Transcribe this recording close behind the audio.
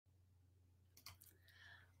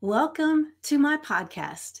Welcome to my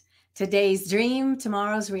podcast, Today's Dream,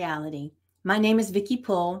 Tomorrow's Reality. My name is Vicki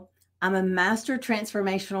Poole. I'm a master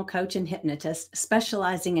transformational coach and hypnotist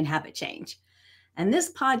specializing in habit change. And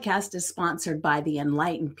this podcast is sponsored by the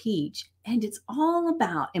Enlightened Peach, and it's all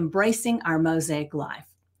about embracing our mosaic life.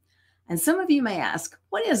 And some of you may ask,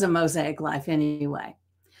 what is a mosaic life anyway?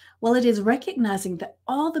 Well, it is recognizing that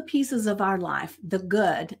all the pieces of our life, the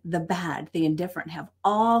good, the bad, the indifferent, have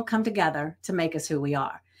all come together to make us who we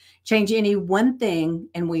are. Change any one thing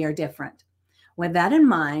and we are different. With that in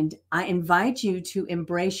mind, I invite you to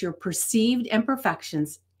embrace your perceived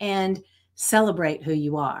imperfections and celebrate who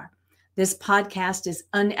you are. This podcast is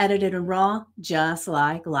unedited and raw, just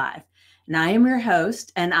like life. And I am your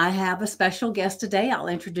host, and I have a special guest today I'll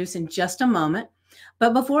introduce in just a moment.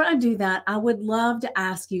 But before I do that, I would love to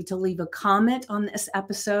ask you to leave a comment on this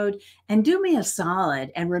episode and do me a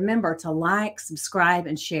solid and remember to like, subscribe,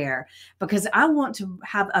 and share, because I want to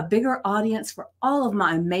have a bigger audience for all of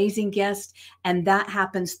my amazing guests, and that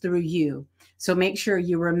happens through you. So make sure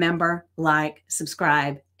you remember, like,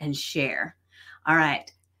 subscribe, and share. All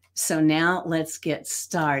right. So now let's get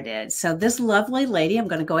started. So this lovely lady, I'm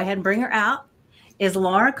going to go ahead and bring her out, is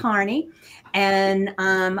Laura Carney.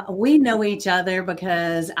 And we know each other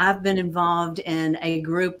because I've been involved in a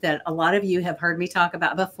group that a lot of you have heard me talk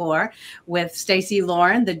about before with Stacy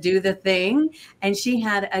Lauren, the Do the Thing. And she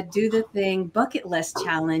had a Do the Thing bucket list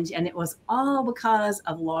challenge. And it was all because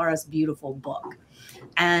of Laura's beautiful book.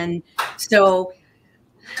 And so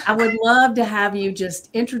I would love to have you just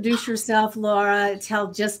introduce yourself, Laura,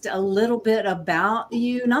 tell just a little bit about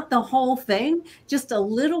you, not the whole thing, just a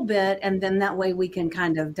little bit. And then that way we can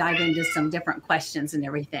kind of dive into some different questions and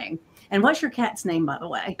everything. And what's your cat's name, by the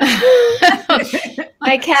way?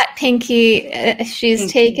 My cat, Pinky, she's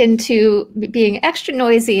Pinky. Taken to being extra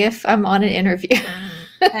noisy if I'm on an interview.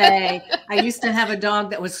 Hey, I used to have a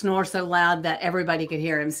dog that would snore so loud that everybody could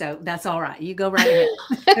hear him. So that's all right. You go right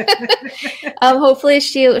ahead. Hopefully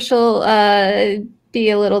she'll be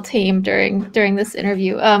a little tame during this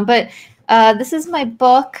interview. But this is my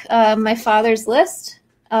book, My Father's List.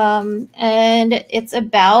 And it's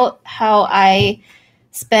about how I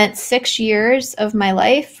spent 6 years of my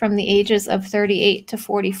life from the ages of 38 to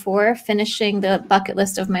 44 finishing the bucket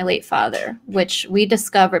list of my late father, which we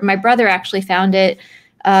discovered. My brother actually found it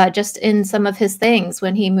just in some of his things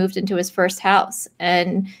when he moved into his first house.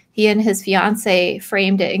 And he and his fiance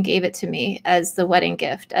framed it and gave it to me as the wedding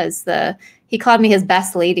gift, he called me his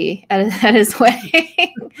best lady at his wedding.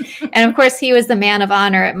 And of course, he was the man of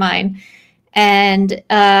honor at mine. And,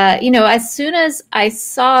 as soon as I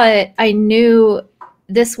saw it, I knew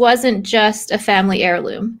this wasn't just a family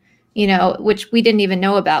heirloom, which we didn't even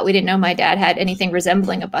know about. We didn't know my dad had anything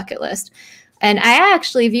resembling a bucket list. And I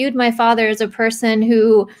actually viewed my father as a person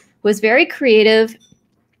who was very creative,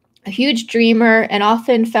 a huge dreamer, and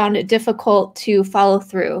often found it difficult to follow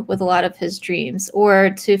through with a lot of his dreams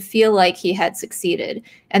or to feel like he had succeeded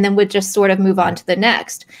and then would just sort of move on to the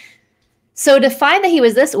next. So to find that he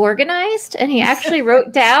was this organized and he actually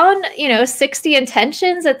wrote down, 60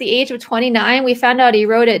 intentions at the age of 29, we found out he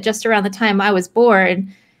wrote it just around the time I was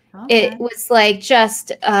born. Okay. It was like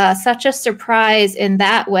just such a surprise in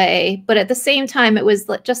that way. But at the same time, it was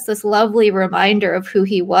just this lovely reminder of who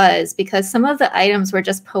he was, because some of the items were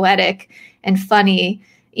just poetic and funny,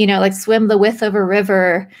 like swim the width of a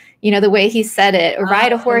river, the way he said it, or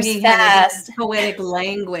ride a horse fast. Poetic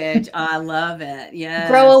language. I love it. Yeah.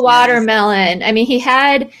 Grow a watermelon. Yes. I mean, he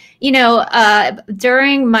had,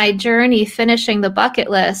 during my journey finishing the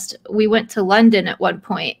bucket list, we went to London at one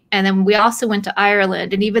point, and then we also went to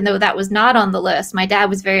Ireland. And even though that was not on the list, my dad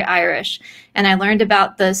was very Irish, and I learned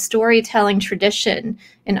about the storytelling tradition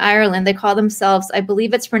in Ireland. They call themselves, I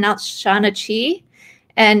believe it's pronounced Shanachi.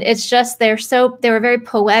 And it's just, they were very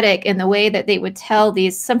poetic in the way that they would tell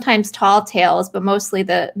these sometimes tall tales, but mostly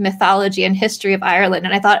the mythology and history of Ireland.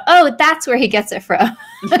 And I thought, oh, that's where he gets it from.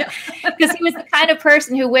 Because he was the kind of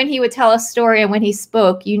person who, when he would tell a story and when he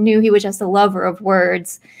spoke, you knew he was just a lover of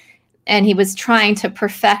words. And he was trying to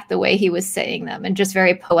perfect the way he was saying them, and just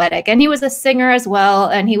very poetic. And he was a singer as well.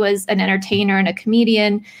 And he was an entertainer and a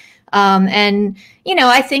comedian.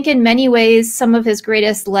 I think in many ways, some of his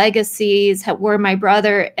greatest legacies were my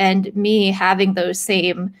brother and me having those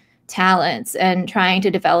same talents and trying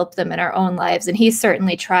to develop them in our own lives. And he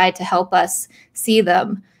certainly tried to help us see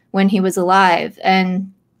them when he was alive.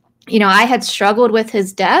 And, I had struggled with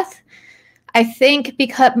his death. I think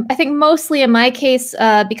mostly in my case,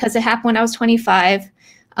 because it happened when I was 25,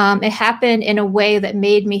 it happened in a way that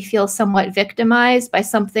made me feel somewhat victimized by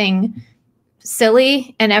something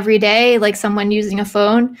silly and everyday, like someone using a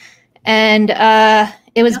phone. And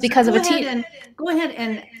it was because of a go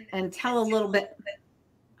ahead and tell a little bit.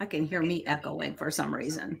 I can hear me echoing for some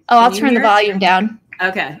reason. Oh, I'll turn the volume down.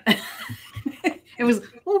 Okay. It was,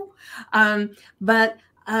 but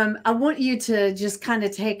I want you to just kind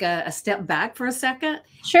of take a step back for a second.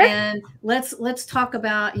 Sure. And let's talk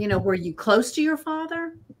about, were you close to your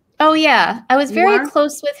father? Oh, yeah. I was very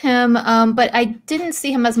close with him, but I didn't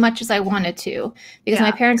see him as much as I wanted to because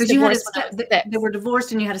my parents divorced when I was 6. They were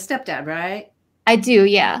divorced and you had a stepdad, right? I do,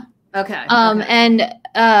 yeah. Okay. And,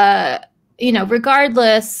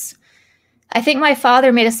 regardless, I think my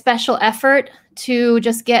father made a special effort to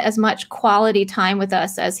just get as much quality time with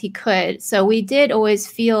us as he could. So we did always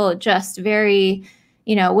feel just very,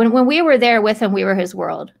 when we were there with him, we were his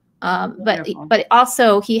world. But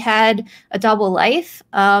also he had a double life.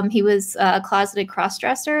 He was a closeted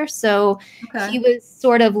cross-dresser. So he was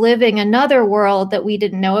sort of living another world that we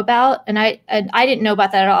didn't know about. And I didn't know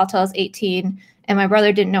about that at all until I was 18. And my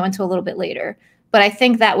brother didn't know until a little bit later. But I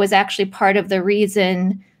think that was actually part of the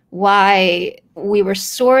reason why we were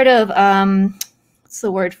sort of, what's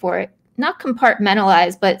the word for it? Not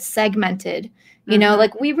compartmentalized, but segmented.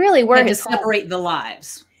 Like we really were to separate the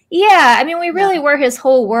lives. Yeah, I mean, we really were his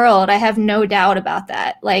whole world. I have no doubt about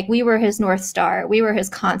that. Like, we were his North Star. We were his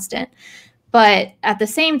constant. But at the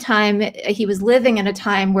same time, he was living in a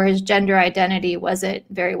time where his gender identity wasn't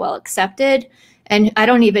very well accepted. And I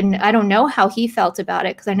don't know how he felt about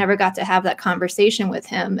it because I never got to have that conversation with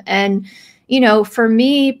him. And, for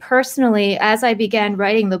me personally, as I began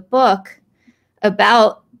writing the book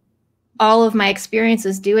about all of my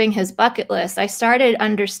experiences doing his bucket list, I started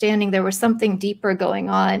understanding there was something deeper going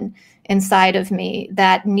on inside of me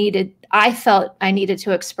that I felt I needed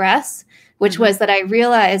to express, which was that I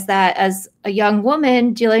realized that as a young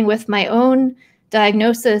woman dealing with my own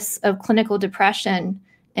diagnosis of clinical depression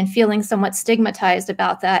and feeling somewhat stigmatized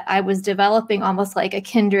about that, I was developing almost like a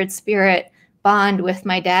kindred spirit bond with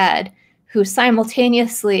my dad, who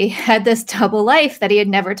simultaneously had this double life that he had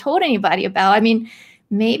never told anybody about. I mean,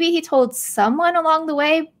 maybe he told someone along the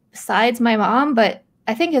way besides my mom, but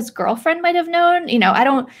I think his girlfriend might have known. I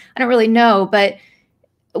don't really know, but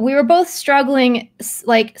we were both struggling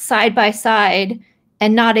like side by side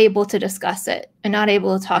and not able to discuss it and not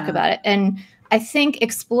able to talk about it. And I think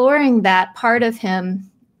exploring that part of him,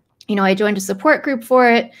 I joined a support group for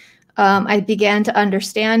it. I began to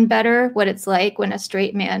understand better what it's like when a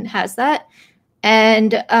straight man has that.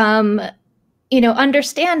 And,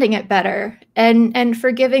 understanding it better and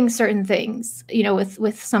forgiving certain things,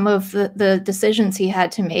 with some of the decisions he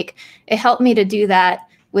had to make. It helped me to do that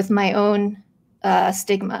with my own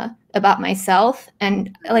stigma about myself.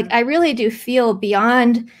 And I really do feel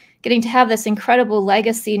beyond getting to have this incredible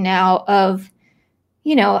legacy now of,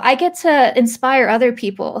 I get to inspire other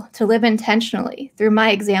people to live intentionally through my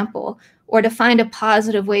example or to find a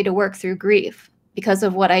positive way to work through grief because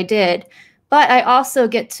of what I did. But I also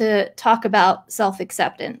get to talk about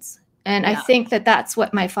self-acceptance. And I think that that's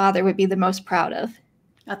what my father would be the most proud of.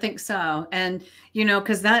 I think so. And,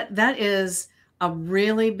 because that is a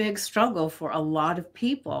really big struggle for a lot of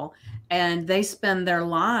people. And they spend their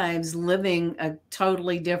lives living a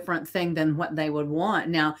totally different thing than what they would want.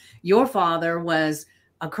 Now, your father was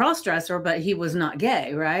a cross-dresser, but he was not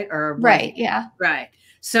gay, right? Right. Yeah. Right.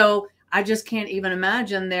 So I just can't even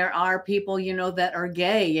imagine there are people, that are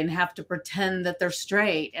gay and have to pretend that they're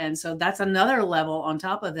straight. And so that's another level on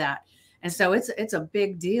top of that. And so it's a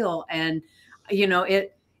big deal. And,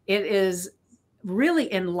 it is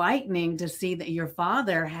really enlightening to see that your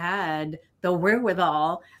father had the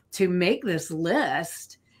wherewithal to make this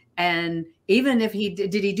list. And even if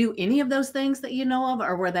did he do any of those things that you know of,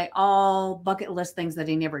 or were they all bucket list things that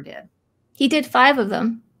he never did? He did 5 of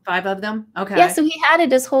them. 5 of them? Okay. Yeah, so he had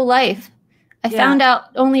it his whole life. I found out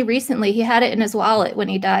only recently he had it in his wallet when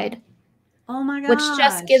he died. Oh my gosh. Which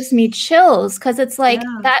just gives me chills because it's like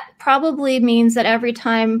that probably means that every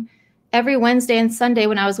Wednesday and Sunday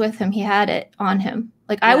when I was with him, he had it on him.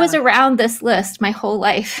 I was around this list my whole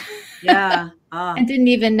life. Yeah. And didn't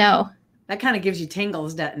even know. That kind of gives you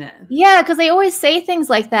tingles, doesn't it? Yeah, because they always say things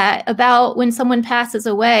like that about when someone passes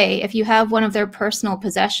away. If you have one of their personal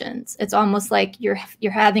possessions, it's almost like you're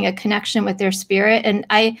having a connection with their spirit. And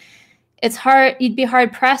it's hard. You'd be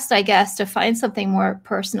hard pressed, I guess, to find something more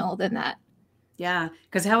personal than that. Yeah,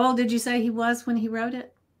 because how old did you say he was when he wrote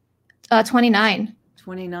it? 29.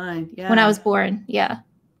 29. Yeah. When I was born. Yeah.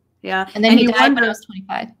 Yeah. And then he died when I was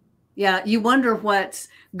 25. Yeah, you wonder what's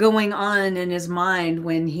going on in his mind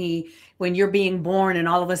when you're being born and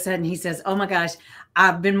all of a sudden he says, "Oh my gosh,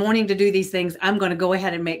 I've been wanting to do these things. I'm going to go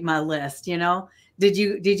ahead and make my list." Did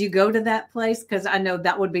you go to that place? Because I know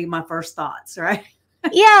that would be my first thoughts, right?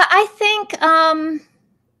 Yeah, I think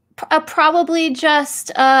probably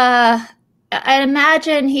just I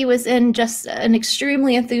imagine he was in just an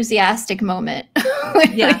extremely enthusiastic moment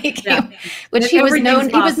when Yeah, he yeah. came, which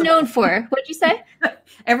Everything's he was known possible. for. What'd you say?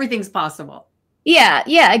 Everything's possible. Yeah,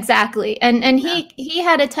 yeah, exactly. And Yeah. he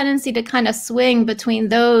had a tendency to kind of swing between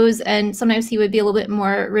those, and sometimes he would be a little bit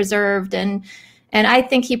more reserved, and I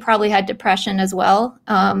think he probably had depression as well,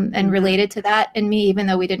 and Hmm. related to that in me, even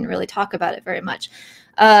though we didn't really talk about it very much.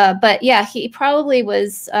 But yeah, he probably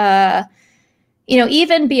was,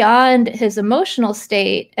 even beyond his emotional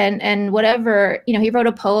state and whatever, he wrote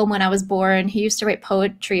a poem when I was born. He used to write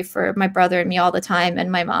poetry for my brother and me all the time,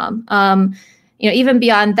 and my mom. Even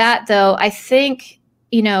beyond that, though, I think,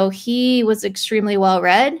 he was extremely well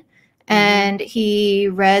read, Hmm. and he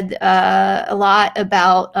read a lot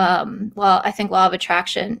about, I think law of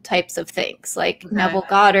attraction types of things, like Okay. Neville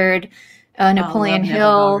Goddard, Oh, I love Napoleon Neville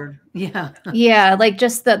Hill. Goddard. Yeah. Yeah, like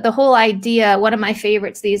just the whole idea. One of my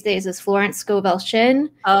favorites these days is Florence Scovel Shinn.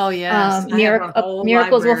 Oh, yes. I have her whole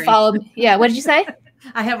Miracles will library. follow. Yeah, what did you say?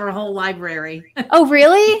 I have her whole library. Oh,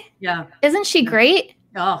 really? Yeah. Isn't she Yeah. great?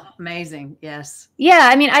 Oh, amazing. Yes. Yeah,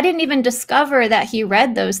 I mean, I didn't even discover that he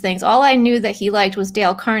read those things. All I knew that he liked was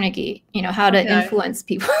Dale Carnegie, how to Okay. influence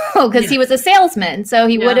people, because Yeah. he was a salesman. So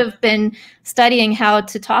he would Yeah. have been studying how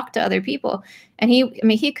to talk to other people. And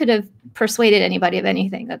he could have persuaded anybody of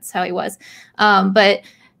anything. That's how he was. But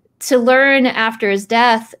to learn after his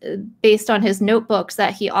death, based on his notebooks,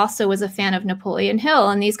 that he also was a fan of Napoleon Hill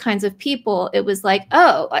and these kinds of people, it was like,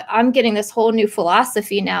 oh, I'm getting this whole new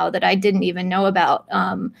philosophy now that I didn't even know about.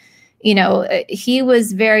 He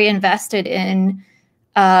was very invested in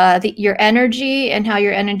your energy and how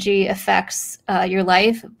your energy affects your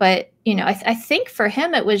life. But, I think for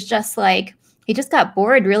him, it was just like, he just got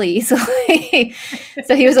bored really easily.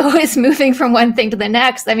 So he was always moving from one thing to the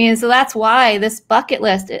next. I mean, so that's why this bucket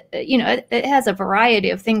list, it has a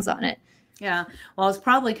variety of things on it. Yeah. Well, it's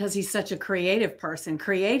probably because he's such a creative person.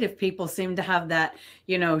 Creative people seem to have that,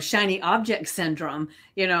 shiny object syndrome,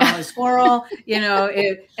 a squirrel,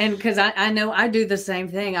 and because I know I do the same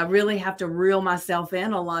thing. I really have to reel myself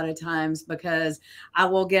in a lot of times because I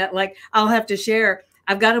will get like, I'll have to share.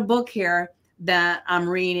 I've got a book here that I'm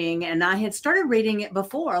reading, and I had started reading it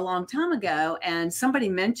before a long time ago, and somebody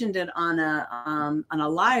mentioned it on a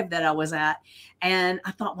live that I was at, and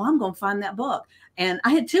I thought, well, I'm going to find that book. And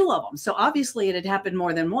I had two of them. So obviously it had happened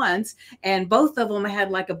more than once. And both of them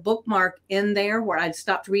had like a bookmark in there where I'd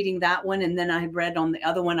stopped reading that one. And then I had read on the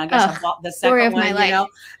other one. I guess I bought the Story second of my one, life.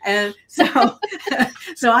 And so,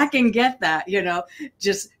 so I can get that,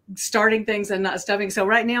 just starting things and not stopping. So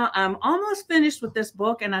right now I'm almost finished with this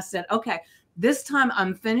book. And I said, okay, this time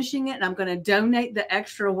I'm finishing it and I'm going to donate the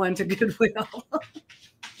extra one to Goodwill.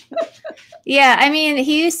 Yeah, I mean,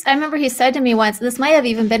 I remember he said to me once, this might have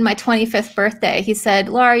even been my 25th birthday. He said,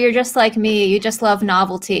 Laura, you're just like me. You just love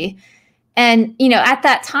novelty. And, at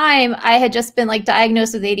that time, I had just been like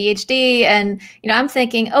diagnosed with ADHD. And, I'm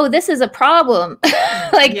thinking, oh, this is a problem.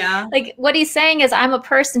 Like what he's saying is I'm a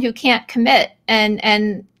person who can't commit.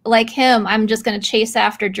 And like him, I'm just going to chase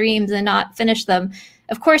after dreams and not finish them.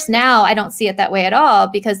 Of course, now I don't see it that way at all,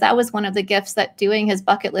 because that was one of the gifts that doing his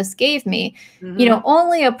bucket list gave me. Mm-hmm.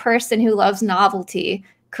 Only a person who loves novelty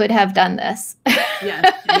could have done this.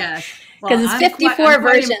 Yes. Because Well, it's 54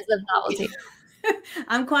 versions of novelty.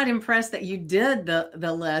 I'm quite impressed that you did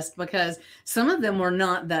the list, because some of them were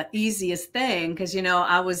not the easiest thing. Because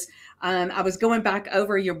I was going back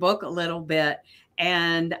over your book a little bit,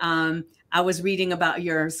 and I was reading about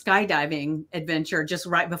your skydiving adventure just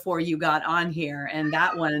right before you got on here, and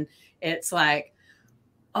that one, it's like,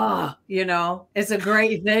 oh, it's a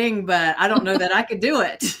great thing, but I don't know that I could do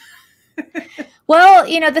it. Well,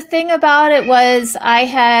 the thing about it was I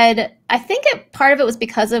think part of it was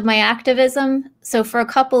because of my activism. So for a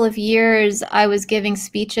couple of years, I was giving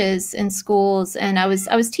speeches in schools, and I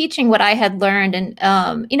was teaching what I had learned. And,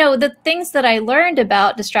 the things that I learned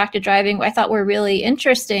about distracted driving, I thought were really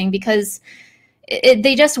interesting, because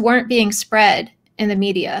they just weren't being spread in the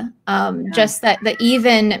media. Just that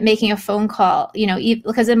even making a phone call,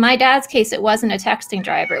 because in my dad's case, it wasn't a texting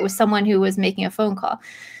driver. It was someone who was making a phone call.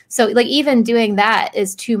 So like even doing that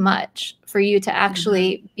is too much for you to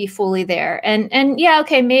actually be fully there. And yeah,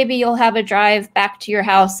 okay, maybe you'll have a drive back to your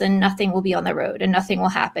house and nothing will be on the road and nothing will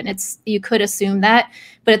happen. You could assume that,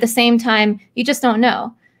 but at the same time, you just don't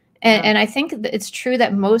know. And I think it's true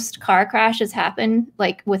that most car crashes happen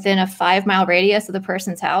like within a 5-mile radius of the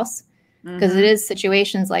person's house, because it is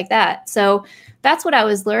situations like that. So that's what I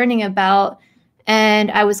was learning about. And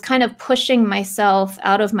I was kind of pushing myself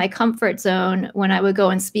out of my comfort zone when I would go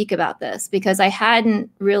and speak about this, because I hadn't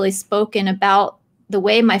really spoken about the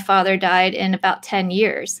way my father died in about 10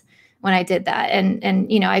 years when I did that.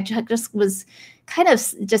 And you know, I just was kind of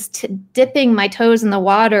just dipping my toes in the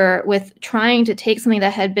water with trying to take something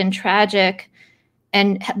that had been tragic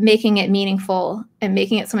and making it meaningful and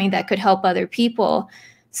making it something that could help other people.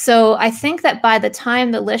 So I think that by the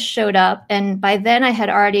time the list showed up, and by then I had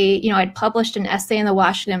already, you know, I'd published an essay in the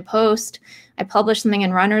Washington Post, I published something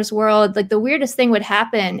in Runner's World. Like the weirdest thing would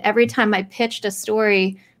happen every time I pitched a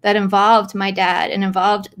story that involved my dad and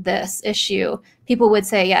involved this issue, people would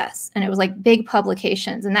say yes. And it was like big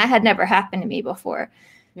publications, and that had never happened to me before.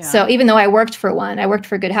 Yeah. So even though I worked for one, I worked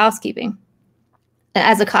for Good Housekeeping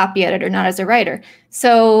as a copy editor, not as a writer.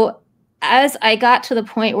 So as I got to the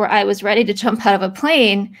point where I was ready to jump out of a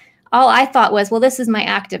plane, all I thought was, well, this is my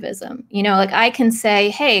activism. You know, like I can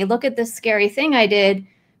say, hey, look at this scary thing I did.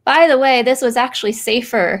 By the way, this was actually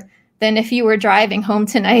safer than if you were driving home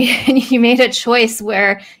tonight and you made a choice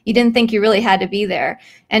where you didn't think you really had to be there.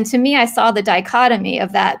 And to me, I saw the dichotomy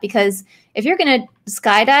of that, because if you're going to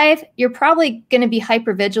skydive, you're probably going to be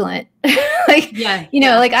hyper vigilant. Like, yeah, you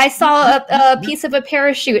know, like I saw a piece of a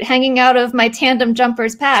parachute hanging out of my tandem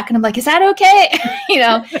jumper's pack, and I'm like, is that okay? You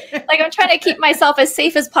know, like I'm trying to keep myself as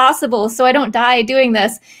safe as possible so I don't die doing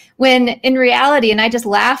this. When in reality, and I just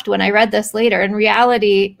laughed when I read this later, in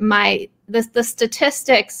reality, the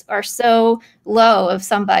statistics are so low of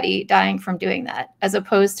somebody dying from doing that, as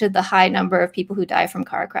opposed to the high number of people who die from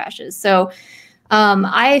car crashes. So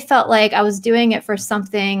I felt like I was doing it for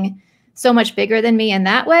something so much bigger than me in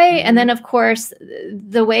that way. Mm-hmm. And then, of course,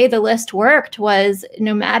 the way the list worked was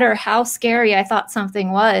no matter how scary I thought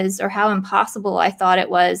something was or how impossible I thought it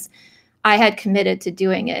was, I had committed to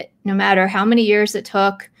doing it, no matter how many years it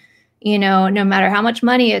took, you know, no matter how much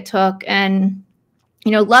money it took. And,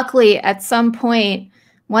 you know, luckily at some point,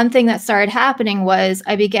 one thing that started happening was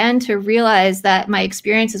I began to realize that my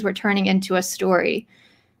experiences were turning into a story.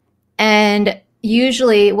 And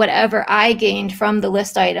usually whatever I gained from the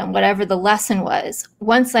list item, whatever the lesson was,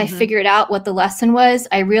 once I figured out what the lesson was,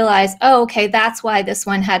 I realized, oh, okay, that's why this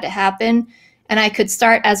one had to happen. And I could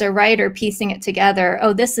start as a writer piecing it together.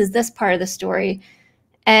 Oh, this is this part of the story.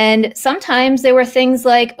 And sometimes there were things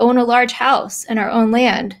like own a large house and our own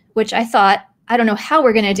land, which I thought, I don't know how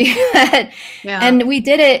we're going to do that. Yeah. And we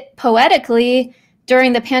did it poetically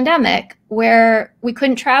during the pandemic where we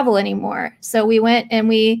couldn't travel anymore. So we went and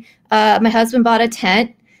my husband bought a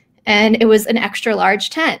tent, and it was an extra large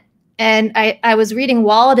tent. And I was reading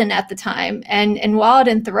Walden at the time, and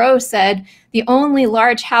Walden Thoreau said the only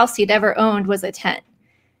large house he'd ever owned was a tent.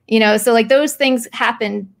 You know, so like those things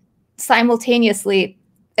happened simultaneously.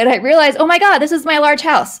 And I realized, oh my God, this is my large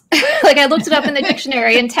house. Like I looked it up in the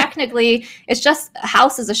dictionary, and technically it's just a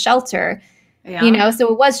house is a shelter, yeah. You know, so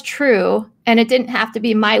it was true. And it didn't have to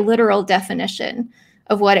be my literal definition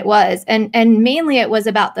of what it was. And mainly it was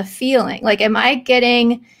about the feeling. Like, am I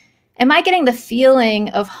getting the feeling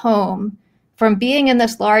of home from being in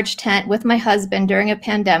this large tent with my husband during a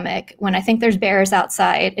pandemic when I think there's bears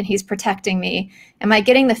outside and he's protecting me? Am I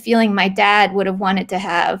getting the feeling my dad would have wanted to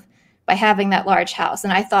have by having that large house?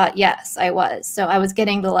 And I thought, yes, I was. So I was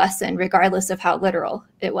getting the lesson regardless of how literal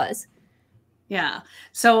it was. Yeah.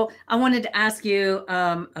 So I wanted to ask you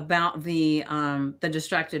about the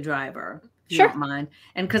distracted driver. If you don't mind.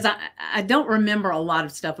 And because I don't remember a lot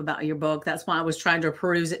of stuff about your book. That's why I was trying to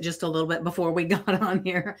peruse it just a little bit before we got on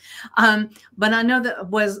here. But I know that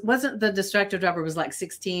wasn't the distracted driver was like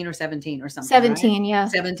 16 or 17 or something. 17, right? Yeah.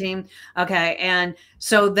 17. Okay. And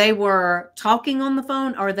so they were talking on the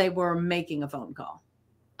phone, or they were making a phone call?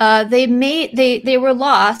 They were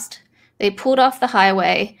lost. They pulled off the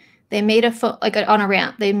highway. They made on a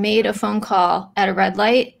ramp. They made a phone call at a red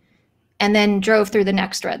light and then drove through the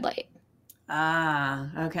next red light. Ah,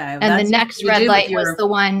 okay. And the next red light was the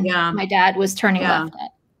one my dad was turning left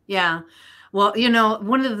at. Yeah. Well, you know,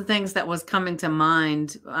 one of the things that was coming to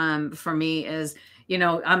mind for me is, you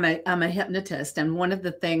know, I'm a hypnotist. And one of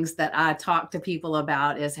the things that I talk to people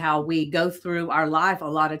about is how we go through our life a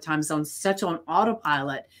lot of times on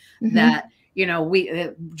autopilot that, you know,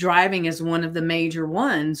 driving is one of the major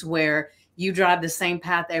ones where you drive the same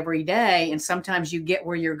path every day. And sometimes you get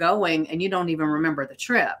where you're going and you don't even remember the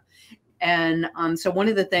trip. And so one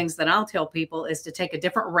of the things that I'll tell people is to take a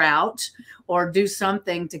different route or do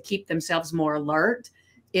something to keep themselves more alert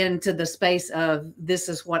into the space of this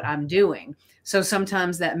is what I'm doing. So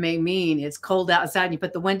sometimes that may mean it's cold outside and you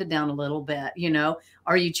put the window down a little bit, you know,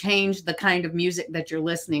 or you change the kind of music that you're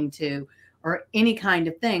listening to or any kind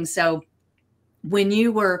of thing. So when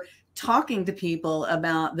you were talking to people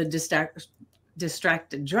about the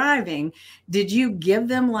distracted driving, did you give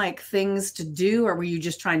them like things to do, or were you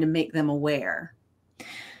just trying to make them aware?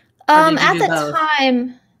 Or did you At do the both?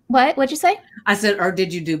 time, what'd you say? I said, or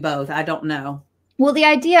did you do both? I don't know. Well, the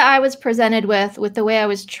idea I was presented with the way I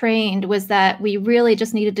was trained, was that we really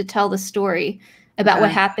just needed to tell the story about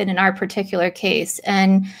what Okay. happened in our particular case.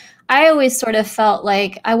 And I always sort of felt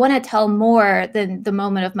like I want to tell more than the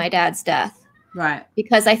moment of my dad's death. Right.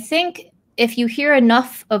 Because I think if you hear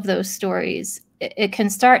enough of those stories, it can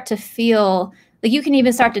start to feel like you can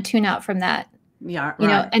even start to tune out from that. Yeah, You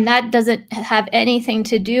know, right. and that doesn't have anything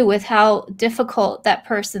to do with how difficult that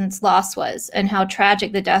person's loss was and how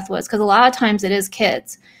tragic the death was, because a lot of times it is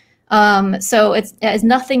kids. So it has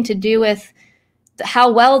nothing to do with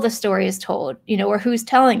how well the story is told, you know, or who's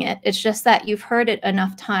telling it. It's just that you've heard it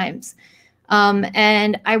enough times.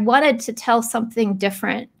 And I wanted to tell something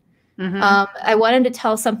different. I wanted to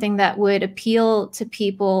tell something that would appeal to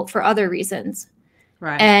people for other reasons.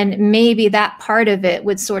 Right. And maybe that part of it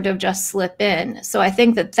would sort of just slip in. So I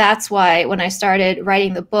think that that's why when I started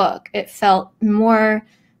writing the book, it felt more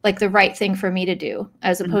like the right thing for me to do,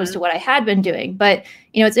 as opposed to what I had been doing. But,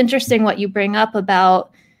 you know, it's interesting what you bring up about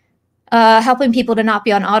helping people to not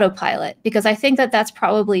be on autopilot, because I think that that's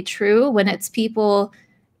probably true when it's people.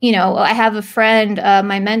 You know, I have a friend,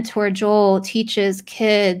 my mentor, Joel, teaches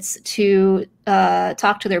kids to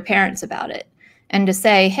talk to their parents about it and to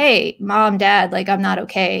say, hey, mom, dad, like, I'm not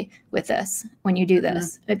okay with this when you do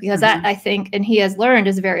this. Because that, I think, and he has learned,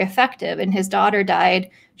 is very effective. And his daughter died,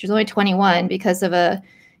 she was only 21, because of a,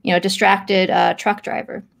 you know, distracted truck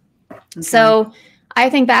driver. Okay. So I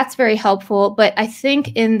think that's very helpful. But I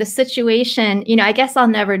think in the situation, you know, I guess I'll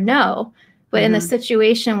never know. But in the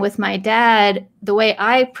situation with my dad, the way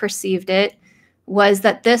I perceived it was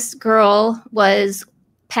that this girl was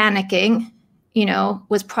panicking, you know,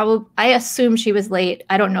 was probably, I assume she was late.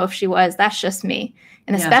 I don't know if she was. That's just me.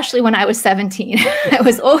 And especially when I was 17, I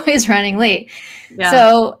was always running late. Yeah.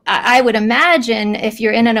 So I would imagine if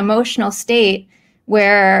you're in an emotional state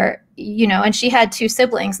where, you know, and she had 2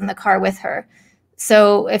 siblings in the car with her.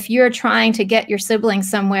 So if you're trying to get your siblings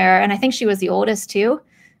somewhere, and I think she was the oldest too,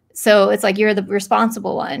 so it's like you're the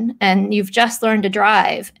responsible one and you've just learned to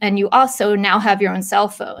drive, and you also now have your own cell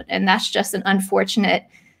phone. And that's just an unfortunate,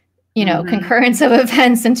 you know, concurrence of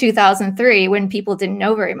events in 2003 when people didn't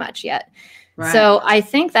know very much yet. Right. So I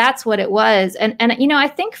think that's what it was. And, you know, I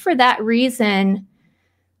think for that reason,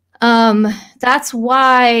 that's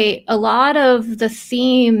why a lot of the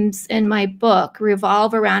themes in my book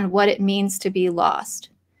revolve around what it means to be lost.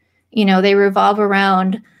 You know, they revolve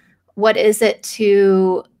around what is it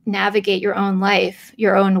to navigate your own life,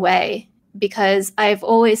 your own way, because I've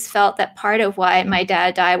always felt that part of why my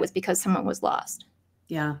dad died was because someone was lost.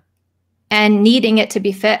 Yeah. And needing it to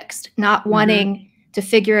be fixed, not wanting to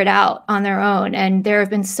figure it out on their own. And there have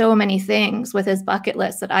been so many things with his bucket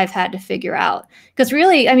list that I've had to figure out. Because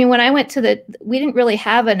really, I mean, when I went to we didn't really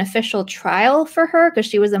have an official trial for her because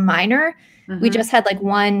she was a minor. We just had like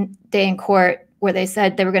one day in court where they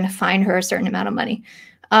said they were going to fine her a certain amount of money.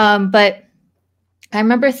 But I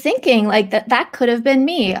remember thinking like that could have been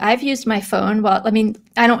me. I've used my phone. Well, I mean,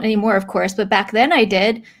 I don't anymore, of course, but back then I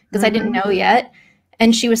did because I didn't know yet.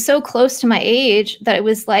 And she was so close to my age that it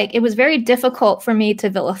was like, it was very difficult for me to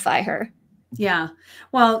vilify her. Yeah.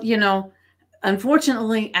 Well, you know,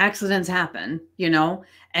 unfortunately, accidents happen, you know,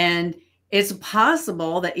 and it's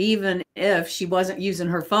possible that even if she wasn't using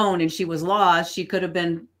her phone and she was lost, she could have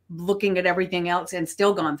been looking at everything else and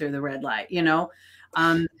still gone through the red light, you know?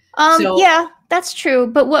 Yeah, that's true.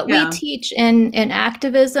 But what we teach in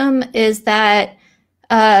activism is that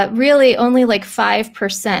really only like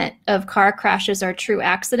 5% of car crashes are true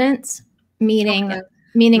accidents, meaning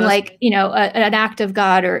like, you know, an act of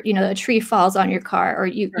God, or, you know, a tree falls on your car, or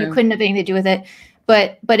you couldn't have anything to do with it.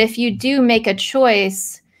 But if you do make a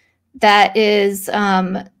choice that is,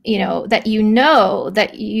 you know,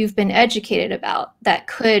 that you've been educated about, that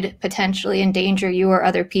could potentially endanger you or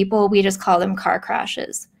other people, we just call them car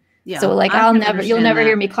crashes. Yeah. So like you'll never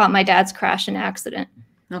hear me call my dad's crash an accident.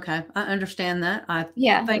 Okay, I understand that. Thank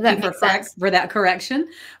you for that correction,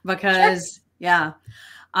 because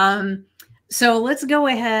so let's go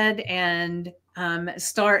ahead and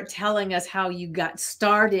start telling us how you got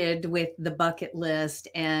started with the bucket list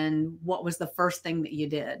and what was the first thing that you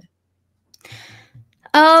did.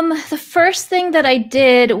 The first thing that I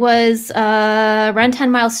did was run 10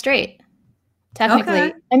 miles straight. Technically,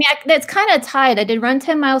 I mean, that's kind of tied. I did run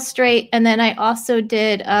 10 miles straight, and then I also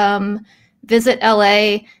did visit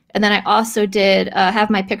LA, and then I also did have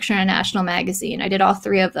my picture in a national magazine. I did all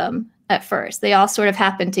 3 of them at first. They all sort of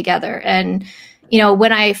happened together. And, you know,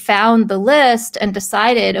 when I found the list and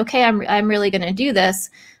decided, okay, I'm really going to do this,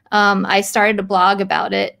 I started to blog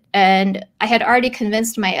about it. And I had already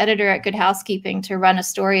convinced my editor at Good Housekeeping to run a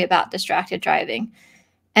story about distracted driving.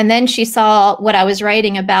 And then she saw what I was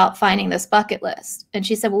writing about finding this bucket list. And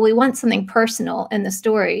she said, well, we want something personal in the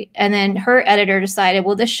story. And then her editor decided,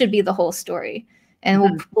 well, this should be the whole story.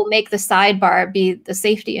 And we'll make the sidebar be the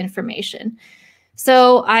safety information.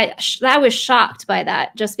 So I was shocked by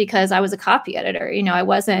that, just because I was a copy editor. You know, I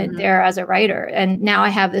wasn't there as a writer. And now I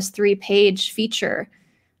have this 3-page feature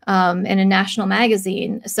in a national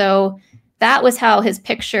magazine. So that was how his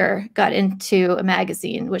picture got into a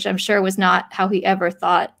magazine, which I'm sure was not how he ever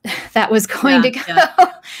thought that was going to go.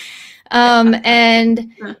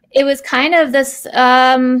 And it was kind of this,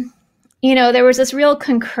 you know, there was this real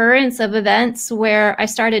concurrence of events where I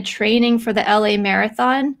started training for the LA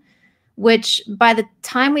Marathon, which by the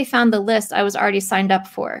time we found the list, I was already signed up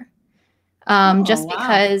for.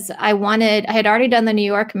 Because I had already done the New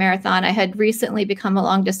York Marathon. I had recently become a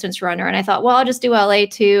long distance runner, and I thought, well, I'll just do LA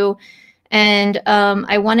too. And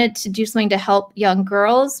I wanted to do something to help young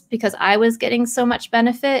girls because I was getting so much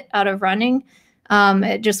benefit out of running.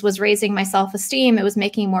 It just was raising my self-esteem. It was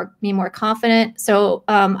making me more confident. So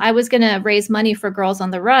I was going to raise money for Girls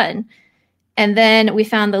on the Run. And then we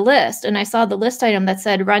found the list, and I saw the list item that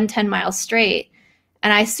said run 10 miles straight.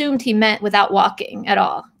 And I assumed he meant without walking at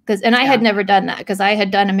all. I had never done that, because I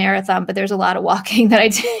had done a marathon, but there's a lot of walking that I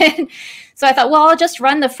did. So I thought, well, I'll just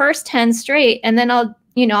run the first 10 straight, and then I'll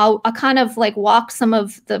kind of like walk some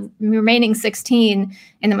of the remaining 16.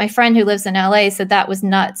 And then my friend who lives in LA said that was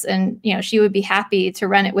nuts. And, you know, she would be happy to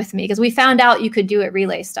run it with me, because we found out you could do it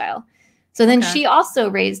relay style. So then she also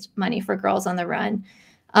raised money for Girls on the Run.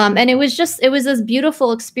 And it was this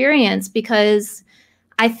beautiful experience, because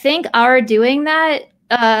I think our doing that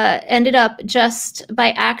ended up just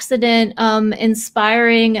by accident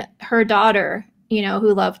inspiring her daughter, you know,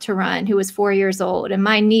 who loved to run, who was 4 years old, and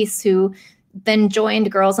my niece, who then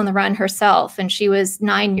joined Girls on the Run herself, and she was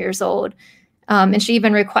 9 years old. And she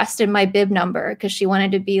even requested my bib number because she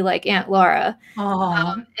wanted to be like Aunt Laura.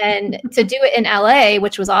 And to do it in LA,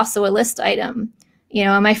 which was also a list item, you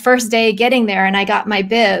know, on my first day getting there and I got my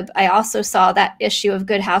bib, I also saw that issue of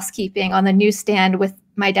Good Housekeeping on the newsstand with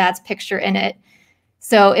my dad's picture in it.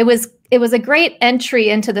 So it was a great entry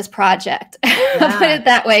into this project. I'll put it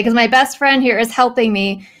that way, because my best friend here is helping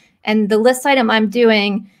me. And the list item I'm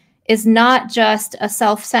doing is not just a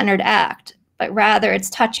self-centered act, but rather it's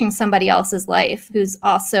touching somebody else's life who's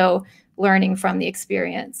also learning from the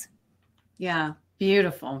experience. Yeah,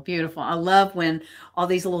 beautiful, beautiful. I love when all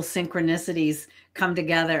these little synchronicities come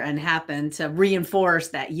together and happen to reinforce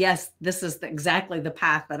that, yes, this is exactly the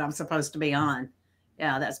path that I'm supposed to be on.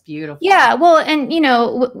 Yeah, that's beautiful. Yeah, well, and, you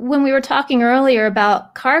know, when we were talking earlier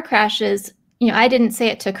about car crashes, you know, I didn't say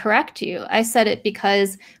it to correct you. I said it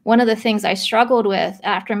because one of the things I struggled with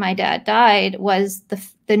after my dad died was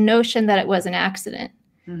the notion that it was an accident.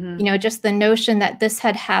 You know, just the notion that this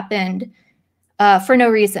had happened for no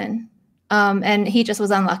reason. And he just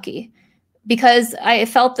was unlucky. Because I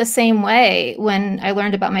felt the same way when I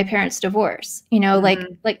learned about my parents' divorce. You know,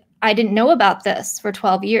 like I didn't know about this for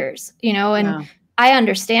 12 years, you know, and I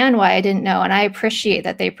understand why I didn't know. And I appreciate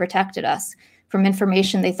that they protected us from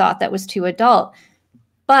information they thought that was too adult.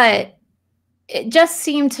 But it just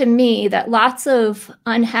seemed to me that lots of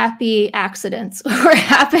unhappy accidents were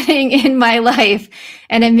happening in my life.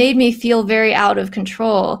 And it made me feel very out of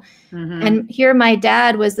control. And here my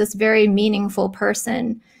dad was this very meaningful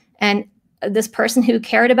person. And this person who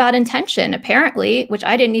cared about intention, apparently, which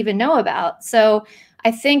I didn't even know about. So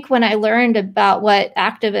I think when I learned about what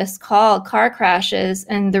activists call car crashes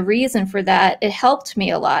and the reason for that, it helped me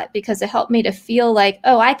a lot, because it helped me to feel like,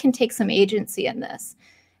 oh, I can take some agency in this.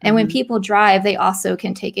 And when people drive, they also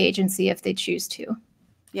can take agency if they choose to.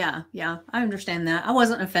 Yeah, I understand that. I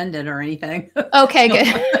wasn't offended or anything. Okay, good.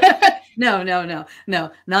 No,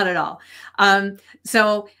 not at all.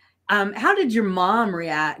 So how did your mom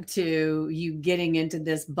react to you getting into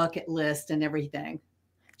this bucket list and everything?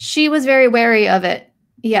 She was very wary of it.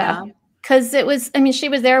 Yeah. Because it was, I mean, she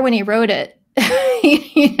was there when he wrote it,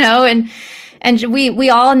 you know, and we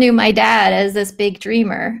all knew my dad as this big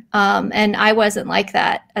dreamer. And I wasn't like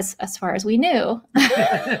that as far as we knew,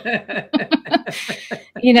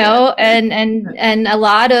 you know, and a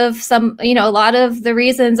lot of the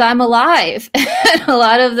reasons I'm alive and a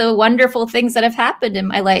lot of the wonderful things that have happened in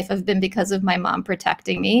my life have been because of my mom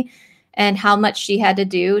protecting me and how much she had to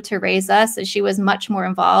do to raise us. And she was much more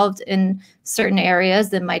involved in certain areas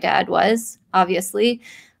than my dad was, obviously.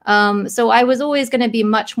 So I was always going to be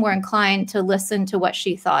much more inclined to listen to what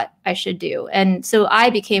she thought I should do. And so I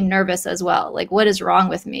became nervous as well. Like, what is wrong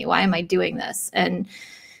with me? Why am I doing this? And,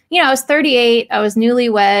 you know, I was 38. I was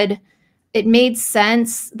newlywed. it made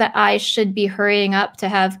sense that I should be hurrying up to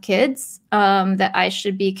have kids, that I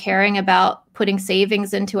should be caring about putting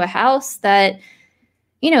savings into a house, that,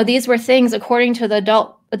 these were things according to the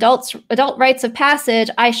adult rites of passage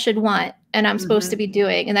I should want, and I'm supposed to be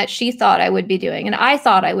doing, and that she thought I would be doing, and I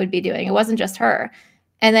thought I would be doing. It wasn't just her.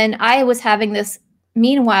 And then I was having this,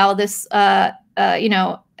 meanwhile, this,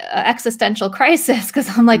 existential crisis,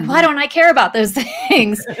 because I'm like, why don't I care about those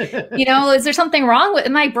things? Is there something wrong with,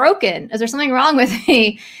 am I broken? Is there something wrong with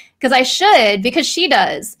me? Because I should, because she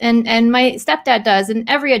does, and my stepdad does, and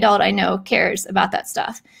every adult I know cares about that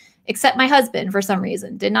stuff, except my husband, for some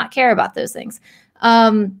reason, did not care about those things.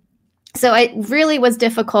 So it really was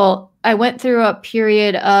difficult. I went through a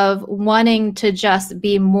period of wanting to just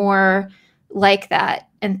be more like that,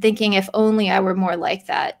 and thinking if only I were more like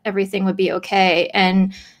that, everything would be okay.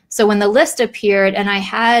 And so when the list appeared and I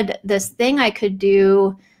had this thing I could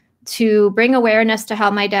do to bring awareness to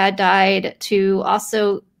how my dad died, to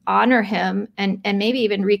also honor him and maybe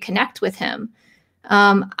even reconnect with him,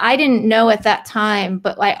 I didn't know at that time,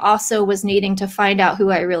 but I also was needing to find out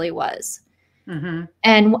who I really was.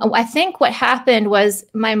 And I think what happened was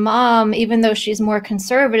my mom, even though she's more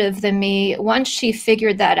conservative than me, once she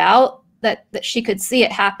figured that out, that she could see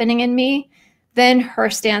it happening in me, then her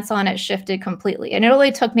stance on it shifted completely. And it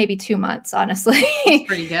only took maybe 2 months, honestly. That's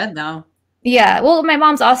pretty good, though. Yeah. Well, my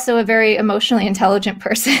mom's also a very emotionally intelligent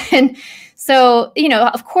person. So,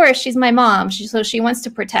 of course, she's my mom. So she wants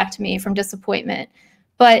to protect me from disappointment.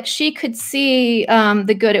 But she could see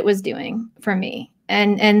the good it was doing for me.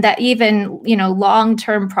 And that even,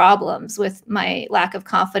 long-term problems with my lack of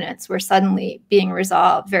confidence were suddenly being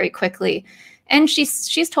resolved very quickly. And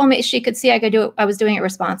she's told me she could see I was doing it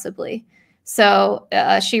responsibly. So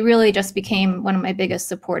she really just became one of my biggest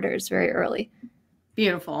supporters very early.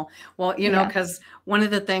 Beautiful. Well, because one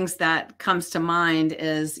of the things that comes to mind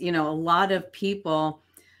is, a lot of people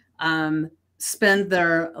spend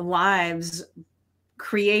their lives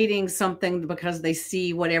creating something because they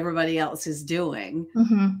see what everybody else is doing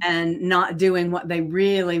and not doing what they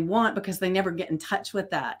really want because they never get in touch with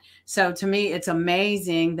that. So to me, it's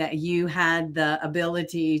amazing that you had the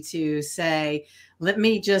ability to say, let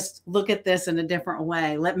me just look at this in a different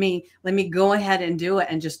way. Let me go ahead and do it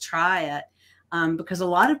and just try it. Because a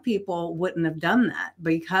lot of people wouldn't have done that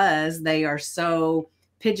because they are so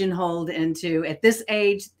pigeonholed into, at this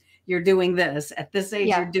age, you're doing this, at this age,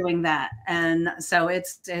 you're doing that. And so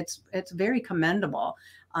it's very commendable.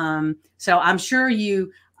 So I'm sure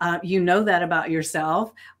you know that about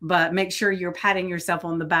yourself, but make sure you're patting yourself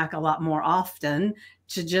on the back a lot more often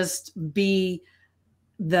to just be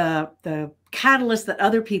the catalyst that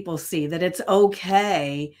other people see, that it's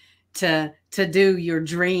okay to do your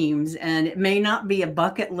dreams. And it may not be a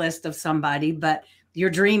bucket list of somebody, but your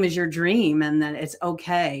dream is your dream, and that it's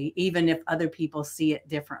okay, even if other people see it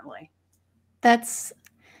differently. That's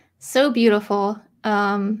so beautiful.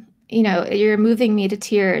 You're moving me to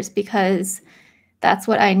tears because that's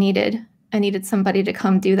what I needed. I needed somebody to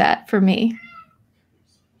come do that for me.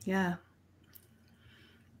 Yeah.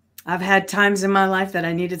 I've had times in my life that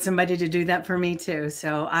I needed somebody to do that for me too.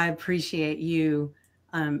 So I appreciate you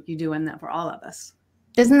doing that for all of us.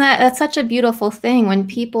 That's such a beautiful thing when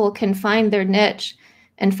people can find their niche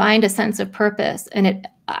and find a sense of purpose. And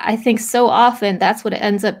I think so often that's what it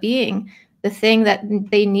ends up being, the thing that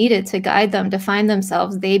they needed to guide them to find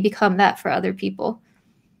themselves. They become that for other people.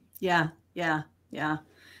 Yeah.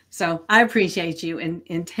 So I appreciate you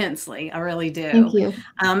intensely. I really do. Thank you.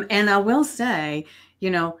 And I will say,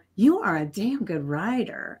 you are a damn good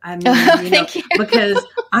writer. I mean, thank you. Because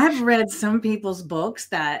I've read some people's books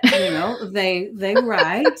that, they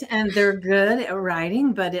write and they're good at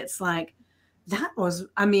writing, but it's like,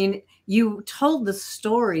 you told the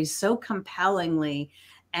story so compellingly,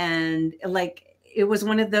 and like, it was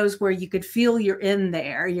one of those where you could feel you're in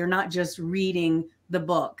there. You're not just reading the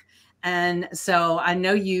book. And so I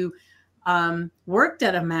know you worked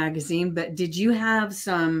at a magazine, but did you have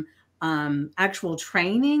some actual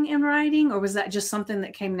training in writing, or was that just something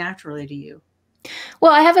that came naturally to you?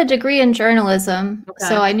 Well, I have a degree in journalism,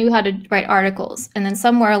 so I knew how to write articles. And then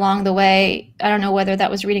somewhere along the way, I don't know whether that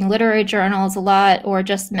was reading literary journals a lot or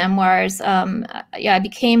just memoirs. I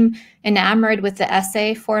became enamored with the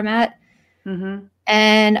essay format.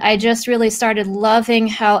 And I just really started loving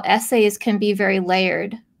how essays can be very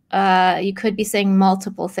layered. You could be saying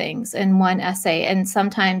multiple things in one essay, and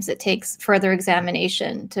sometimes it takes further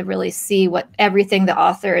examination to really see what everything the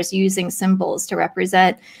author is using symbols to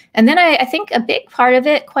represent. And then I think a big part of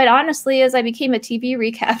it, quite honestly, is I became a TV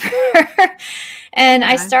recapper. And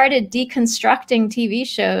I started deconstructing TV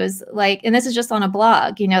shows, and this is just on a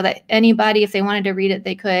blog, that anybody, if they wanted to read it,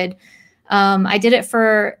 they could. I did it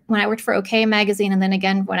for when I worked for OK Magazine, and then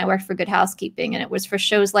again when I worked for Good Housekeeping, and it was for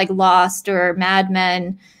shows like Lost or Mad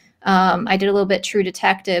Men. I did a little bit True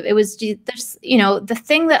Detective. It was there's, you know, the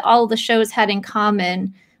thing that all the shows had in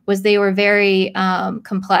common was they were very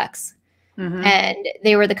complex. Mm-hmm. And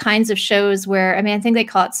they were the kinds of shows where, I mean, I think they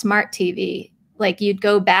call it smart TV. Like you'd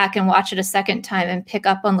go back and watch it a second time and pick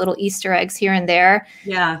up on little Easter eggs here and there.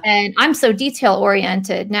 Yeah. And I'm so detail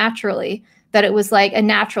oriented naturally that it was like a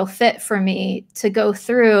natural fit for me to go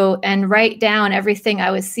through and write down everything I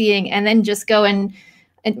was seeing and then just go in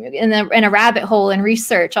a rabbit hole and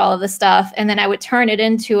research all of the stuff. And then I would turn it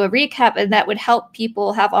into a recap, and that would help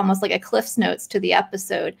people have almost like a Cliff's Notes to the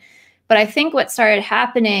episode. But I think what started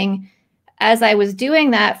happening as I was doing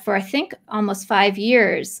that for, I think, almost 5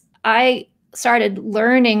 years, I started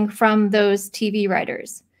learning from those TV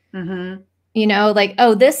writers. Mm-hmm. You know, like,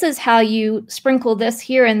 oh, this is how you sprinkle this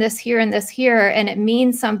here and this here and this here, and it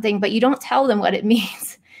means something, but you don't tell them what it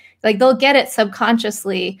means. Like they'll get it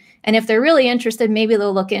subconsciously. And if they're really interested, maybe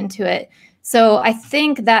they'll look into it. So I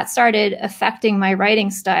think that started affecting my writing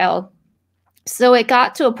style. So it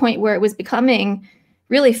got to a point where it was becoming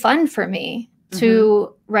really fun for me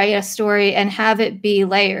to write a story and have it be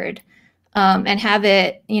layered, and have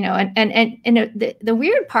it, you know, and the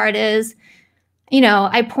weird part is, you know,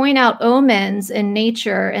 I point out omens in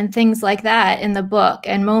nature and things like that in the book,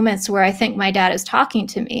 and moments where I think my dad is talking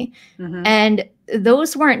to me. Mm-hmm. And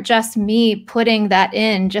those weren't just me putting that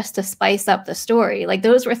in just to spice up the story. Like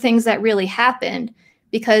those were things that really happened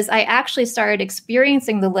because I actually started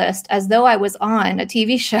experiencing the list as though I was on a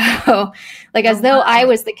TV show, like as though I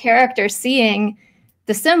was the character seeing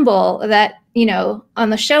the symbol that, you know, on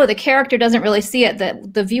the show, the character doesn't really see it,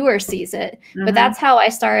 the viewer sees it. Mm-hmm. But that's how I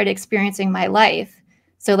started experiencing my life.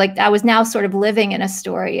 So like I was now sort of living in a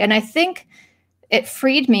story. And I think it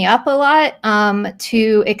freed me up a lot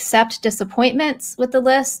to accept disappointments with the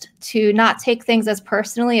list, to not take things as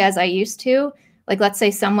personally as I used to. Like, let's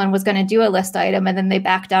say someone was going to do a list item and then they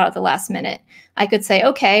backed out at the last minute. I could say,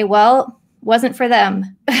 okay, well, wasn't for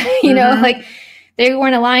them. You know, like they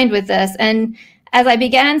weren't aligned with this. And as I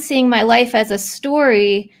began seeing my life as a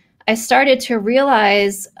story, I started to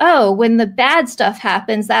realize, oh, when the bad stuff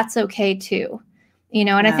happens, that's okay too. You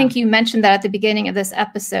know, and I think you mentioned that at the beginning of this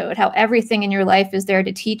episode, how everything in your life is there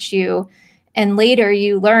to teach you. And later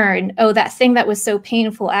you learn, oh, that thing that was so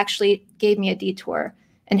painful actually gave me a detour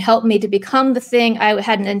and helped me to become the thing I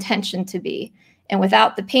had an intention to be. And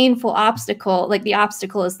without the painful obstacle, like the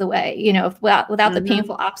obstacle is the way, you know, without the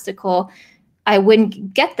painful obstacle, I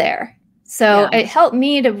wouldn't get there. So it helped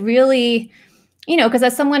me to really, you know, because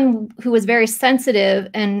as someone who was very sensitive,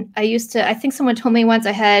 and I think someone told me once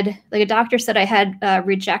I had, like a doctor said I had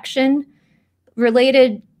rejection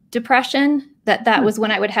related depression, that was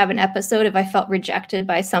when I would have an episode if I felt rejected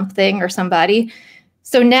by something or somebody.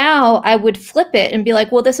 So now I would flip it and be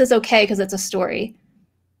like, well, this is okay because it's a story.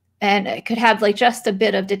 And it could have like just a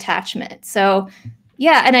bit of detachment. So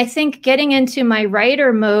yeah, and I think getting into my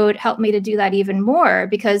writer mode helped me to do that even more,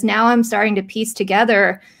 because now I'm starting to piece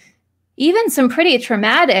together even some pretty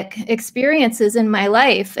traumatic experiences in my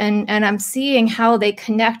life. And I'm seeing how they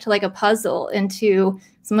connect like a puzzle into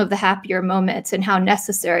some of the happier moments, and how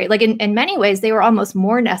necessary, like in many ways, they were almost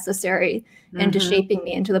more necessary into shaping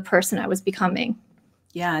me into the person I was becoming.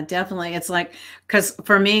 Yeah, definitely. It's like, because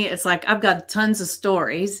for me, it's like I've got tons of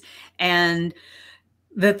stories, and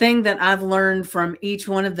the thing that I've learned from each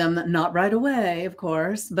one of them, not right away, of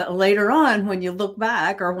course, but later on, when you look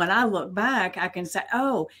back, or when I look back, I can say,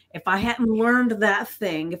 oh, if I hadn't learned that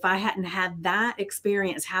thing, if I hadn't had that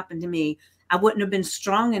experience happen to me, I wouldn't have been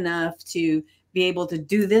strong enough to be able to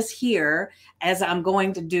do this here as I'm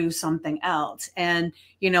going to do something else. And,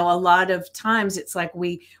 you know, a lot of times it's like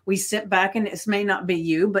we sit back, and this may not be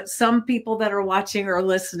you, but some people that are watching or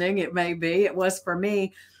listening, it may be, it was for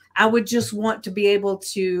me. I would just want to be able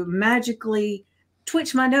to magically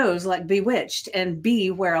twitch my nose like Bewitched and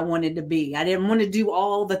be where I wanted to be. I didn't want to do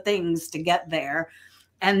all the things to get there.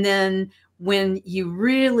 And then when you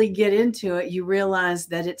really get into it, you realize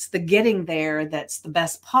that it's the getting there that's the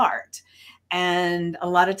best part. And a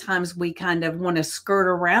lot of times we kind of want to skirt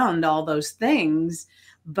around all those things,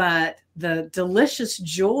 but the delicious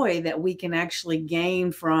joy that we can actually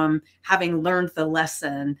gain from having learned the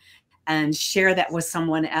lesson and share that with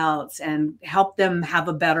someone else and help them have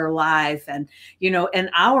a better life. And, you know, and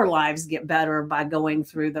our lives get better by going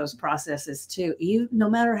through those processes too, even no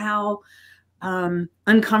matter how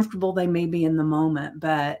uncomfortable they may be in the moment.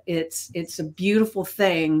 But it's a beautiful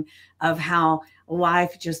thing of how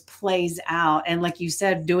life just plays out. And like you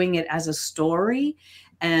said, doing it as a story.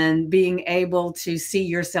 and being able to see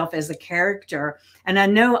yourself as a character. And I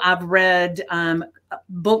know I've read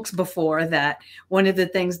books before that one of the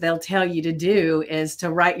things they'll tell you to do is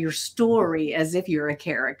to write your story as if you're a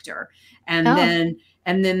character. And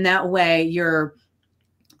then that way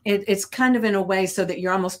it's kind of in a way so that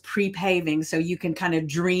you're almost pre-paving, so you can kind of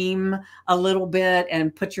dream a little bit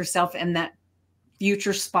and put yourself in that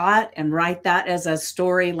future spot and write that as a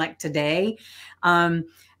story like today.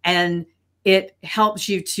 And it helps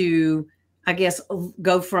you to, I guess,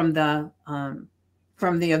 go from the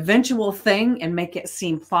eventual thing and make it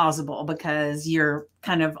seem plausible, because you're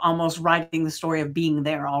kind of almost writing the story of being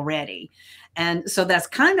there already. And so that's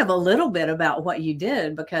kind of a little bit about what you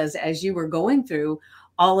did, because as you were going through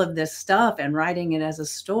all of this stuff and writing it as a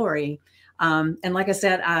story, and like I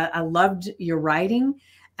said, I loved your writing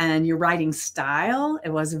and your writing style. It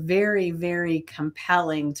was very, very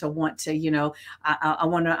compelling to want to, you know, I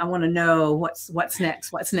want to know what's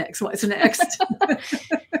next. Well,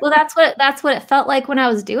 that's what it felt like when I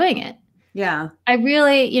was doing it. Yeah. I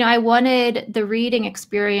really, you know, I wanted the reading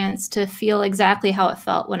experience to feel exactly how it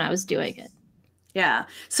felt when I was doing it. Yeah.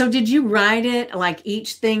 So did you write it, like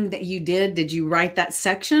each thing that you did you write that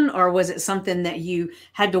section, or was it something that you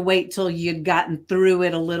had to wait till you'd gotten through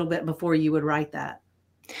it a little bit before you would write that?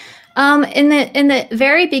 In the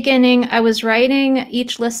very beginning, I was writing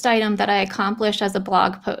each list item that I accomplished as a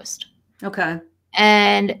blog post. Okay.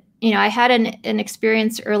 And, you know, I had an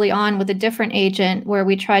experience early on with a different agent where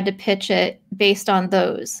we tried to pitch it based on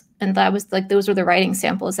those. And that was like, those were the writing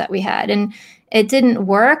samples that we had. And it didn't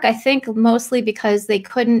work, I think, mostly because they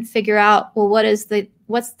couldn't figure out, well, what's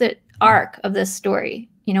the arc of this story?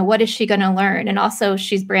 You know, what is she going to learn? And also,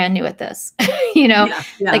 she's brand new at this. You know,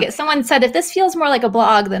 like someone said, if this feels more like a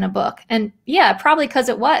blog than a book. And yeah, probably because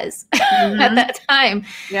it was at that time.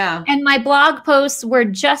 Yeah. And my blog posts were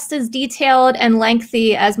just as detailed and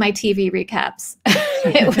lengthy as my TV recaps.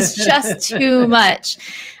 It was just too much.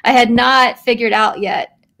 I had not figured out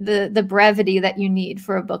yet the brevity that you need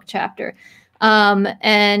for a book chapter.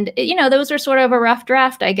 And, you know, those are sort of a rough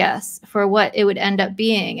draft, I guess, for what it would end up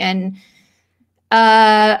being. And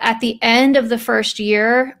at the end of the first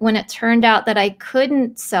year, when it turned out that I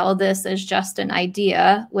couldn't sell this as just an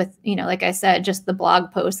idea with, you know, like I said, just the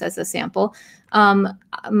blog post as a sample,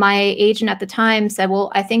 my agent at the time said,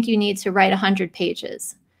 well, I think you need to write 100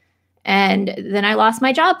 pages. And then I lost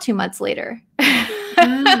my job 2 months later,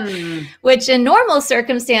 which in normal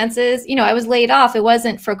circumstances, you know, I was laid off. It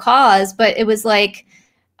wasn't for cause, but it was like,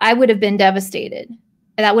 I would have been devastated.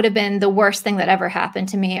 That would have been the worst thing that ever happened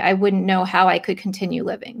to me. I wouldn't know how I could continue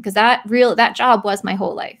living, because that job was my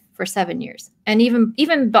whole life for 7 years. And even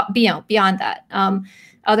beyond that,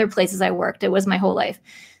 other places I worked, it was my whole life.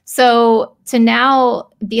 So to now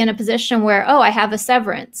be in a position where, oh, I have a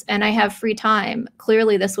severance and I have free time.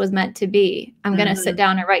 Clearly this was meant to be. I'm going to sit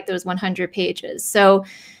down and write those 100 pages. So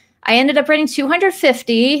I ended up writing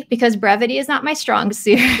 250 because brevity is not my strong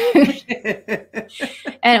suit.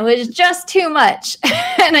 And it was just too much.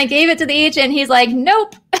 And I gave it to the agent. He's like,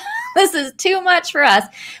 nope, this is too much for us.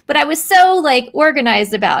 But I was so like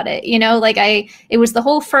organized about it. You know, like it was the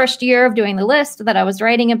whole first year of doing the list that I was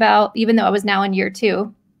writing about, even though I was now in year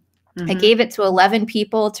 2. I gave it to 11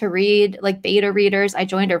 people to read, like beta readers. I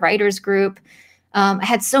joined a writer's group. I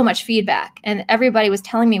had so much feedback and everybody was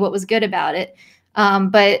telling me what was good about it.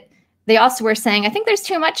 But they also were saying, I think there's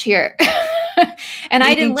too much here. And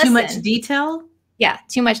I didn't listen. Too much detail? Yeah,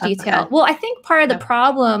 too much detail. Well, I think part of the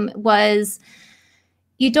problem was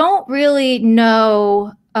you don't really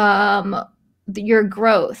know your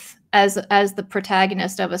growth as the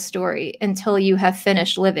protagonist of a story until you have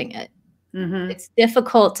finished living it. It's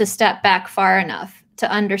difficult to step back far enough to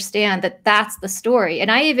understand that that's the story. And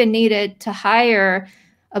I even needed to hire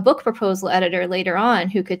a book proposal editor later on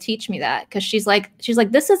who could teach me that, because she's like,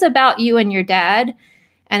 this is about you and your dad,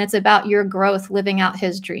 and it's about your growth living out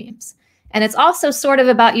his dreams. And it's also sort of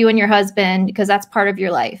about you and your husband, because that's part of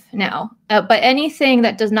your life now. But anything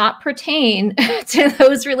that does not pertain to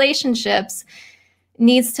those relationships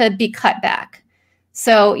needs to be cut back.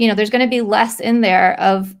 So, you know, there's going to be less in there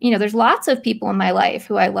of, you know, there's lots of people in my life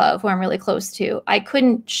who I love, who I'm really close to. I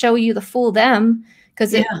couldn't show you the full them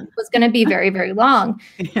because it was going to be very, very long.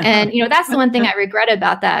 And, you know, that's the one thing I regret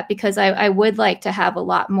about that, because I would like to have a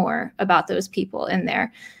lot more about those people in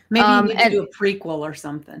there. Maybe you need to do a prequel or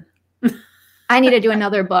something. I need to do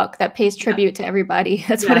another book that pays tribute to everybody.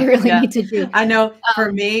 That's what I really need to do. I know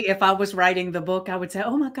for me, if I was writing the book, I would say,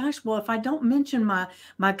 oh my gosh, well, if I don't mention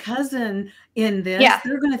my cousin in this,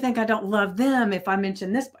 they're going to think I don't love them if I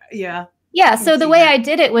mention this. Yeah. So the way I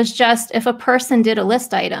did it was just, if a person did a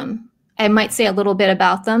list item, I might say a little bit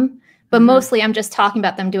about them, but mostly I'm just talking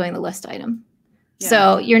about them doing the list item. Yeah.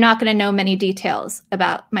 So you're not going to know many details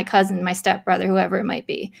about my cousin, my stepbrother, whoever it might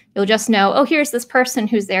be. You'll just know, oh, here's this person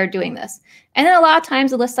who's there doing this. And then a lot of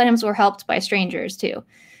times the list items were helped by strangers too.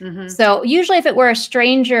 So usually if it were a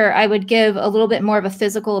stranger, I would give a little bit more of a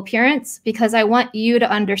physical appearance, because I want you to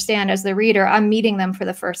understand as the reader, I'm meeting them for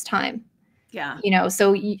the first time. Yeah. You know,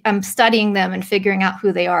 so I'm studying them and figuring out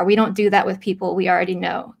who they are. We don't do that with people we already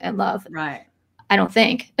know and love. Right. I don't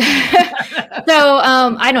think. So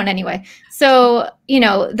I don't anyway. So, you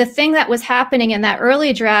know, the thing that was happening in that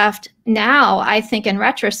early draft now, I think in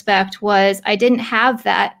retrospect, was I didn't have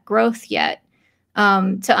that growth yet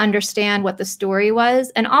to understand what the story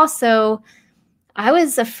was. And also, I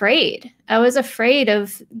was afraid. I was afraid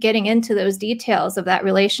of getting into those details of that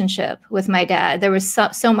relationship with my dad. There was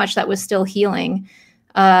so much that was still healing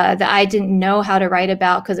that I didn't know how to write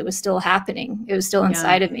about because it was still happening. It was still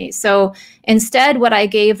inside of me. So instead, what I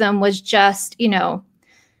gave them was just, you know,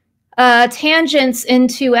 tangents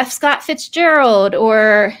into F. Scott Fitzgerald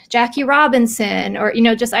or Jackie Robinson, or, you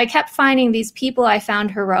know, just I kept finding these people I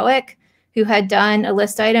found heroic who had done a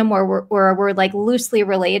list item or were like loosely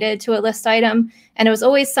related to a list item. And it was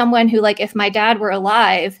always someone who, like, if my dad were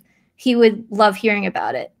alive, he would love hearing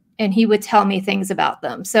about it and he would tell me things about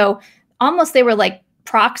them. So almost they were like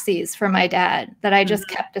proxies for my dad that I just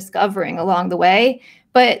kept discovering along the way.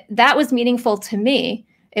 But that was meaningful to me.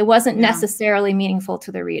 It wasn't necessarily meaningful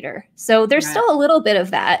to the reader. So there's still a little bit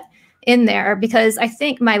of that in there, because I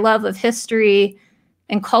think my love of history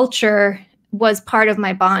and culture was part of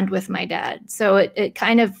my bond with my dad. So it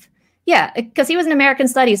kind of, because he was an American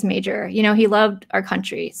studies major, you know, he loved our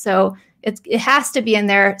country. So it has to be in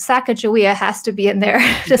there. Sacagawea has to be in there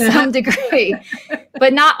to some degree,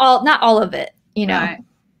 but not all of it, you know?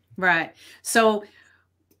 Right. So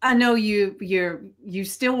I know you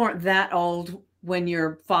still weren't that old when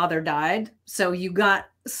your father died. So you got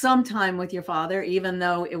some time with your father, even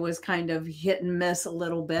though it was kind of hit and miss a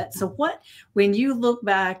little bit. So when you look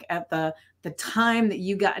back at the time that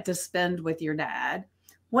you got to spend with your dad,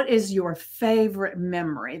 what is your favorite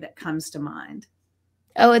memory that comes to mind?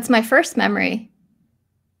 Oh, it's my first memory.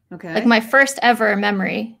 Okay. Like my first ever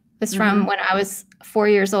memory was from when I was 4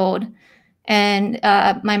 years old. And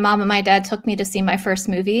my mom and my dad took me to see my first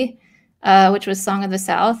movie, which was Song of the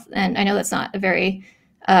South. And I know that's not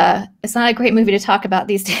it's not a great movie to talk about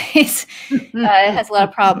these days. It has a lot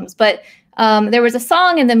of problems. But there was a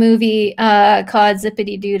song in the movie called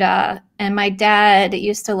Zippity Doo Dah. And my dad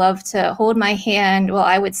used to love to hold my hand while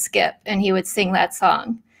I would skip, and he would sing that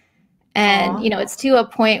song. And, you know, it's to a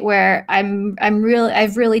point where I've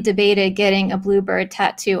really debated getting a bluebird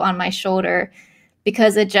tattoo on my shoulder,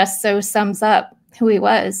 because it just so sums up who he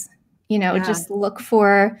was. You know, just look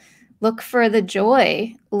for the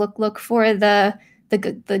joy, look for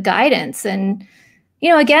the guidance. And, you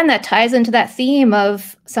know, again, that ties into that theme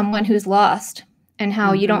of someone who's lost and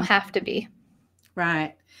how you don't have to be.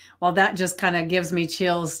 Right. Well, that just kind of gives me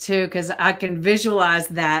chills too, because I can visualize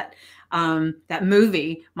that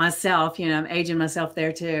movie myself. You know, I'm aging myself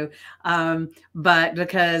there too. But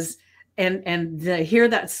because and to hear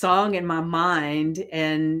that song in my mind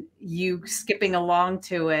and you skipping along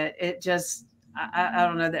to it, it just I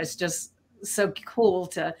don't know, that's just so cool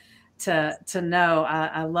to know.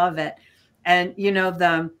 I love it. And you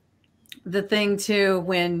know, the thing too,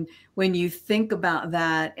 when you think about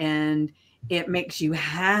that and it makes you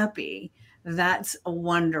happy, that's a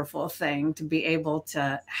wonderful thing to be able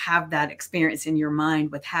to have that experience in your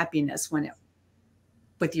mind with happiness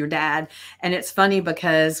with your dad. And it's funny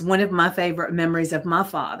because one of my favorite memories of my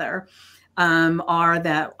father are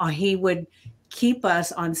that he would keep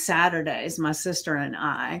us on Saturdays, my sister and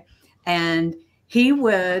I, and he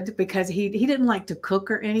would, because he didn't like to cook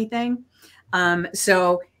or anything.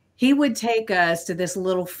 So he would take us to this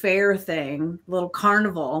little fair thing, little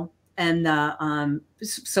carnival, and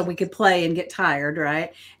so we could play and get tired,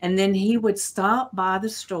 right? And then he would stop by the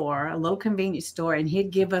store, a little convenience store, and he'd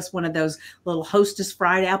give us one of those little Hostess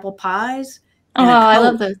fried apple pies. Oh, I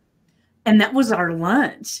love those. And that was our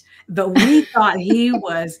lunch. But we thought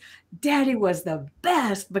Daddy was the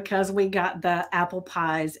best because we got the apple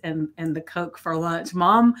pies and the Coke for lunch.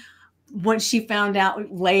 Mom, once she found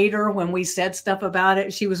out later when we said stuff about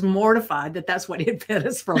it, she was mortified that that's what he'd fed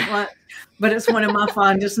us for lunch. But it's one of my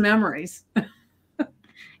fondest memories.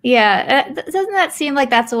 Yeah. Doesn't that seem like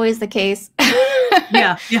that's always the case?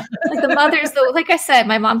 Yeah. Like the mothers, like I said,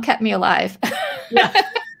 my mom kept me alive. Yeah.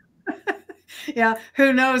 Yeah.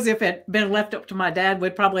 Who knows, if it had been left up to my dad,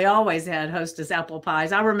 we'd probably always had Hostess apple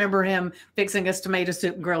pies. I remember him fixing us tomato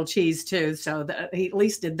soup and grilled cheese too. So he at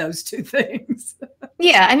least did those two things.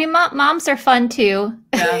 Yeah, I mean, moms are fun too.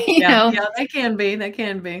 Yeah, You yeah, know, yeah, they can be. They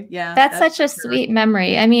can be. Yeah, that's that's such a for sure. sweet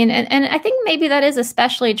memory. I mean, and I think maybe that is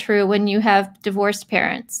especially true when you have divorced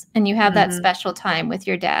parents and you have that Hmm. special time with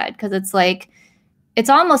your dad, because it's like, it's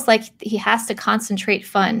almost like he has to concentrate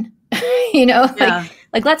fun. You know, Yeah,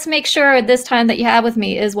 like let's make sure this time that you have with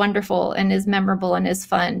me is wonderful and is memorable and is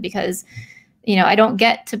fun, because I don't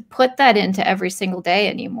get to put that into every single day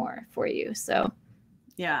anymore for you. So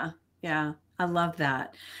yeah, yeah. I love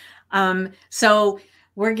that. So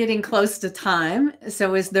we're getting close to time.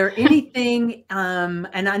 So is there anything,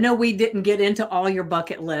 and I know we didn't get into all your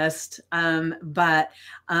bucket list, but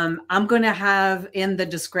I'm going to have in the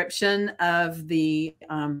description of the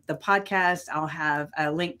podcast, I'll have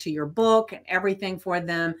a link to your book and everything for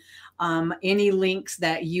them. Any links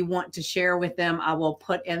that you want to share with them, I will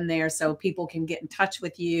put in there so people can get in touch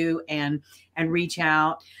with you and reach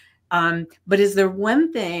out. But is there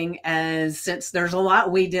one thing, as since there's a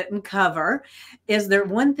lot we didn't cover, is there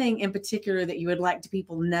one thing in particular that you would like to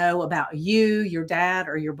people know about you, your dad,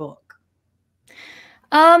 or your book?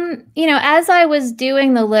 as I was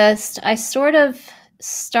doing the list, I sort of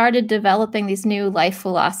started developing these new life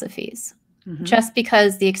philosophies, Hmm. just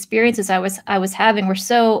because the experiences I was having were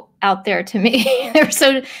so out there to me. They were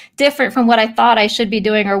so different from what I thought I should be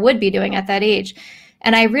doing or would be doing at that age.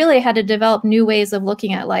 And I really had to develop new ways of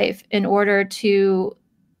looking at life in order to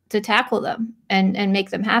tackle them and make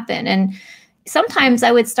them happen. And sometimes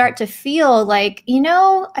I would start to feel like,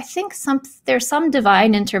 I think there's some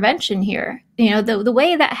divine intervention here. The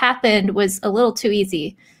way that happened was a little too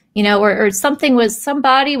easy, or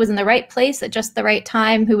somebody was in the right place at just the right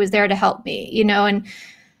time who was there to help me, and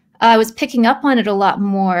I was picking up on it a lot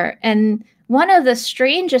more. And one of the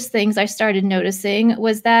strangest things I started noticing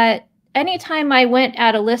was that anytime I went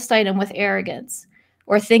at a list item with arrogance,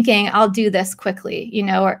 or thinking I'll do this quickly,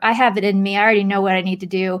 or I have it in me, I already know what I need to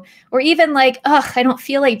do, or even like, I don't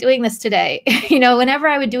feel like doing this today. Whenever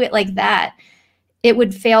I would do it like that, it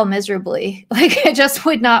would fail miserably. Like it just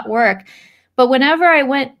would not work. But whenever I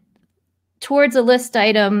went towards a list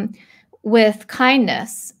item with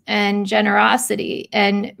kindness and generosity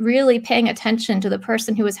and really paying attention to the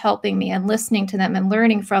person who was helping me and listening to them and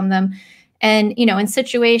learning from them, and in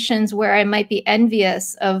situations where I might be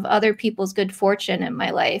envious of other people's good fortune in my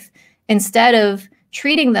life, instead of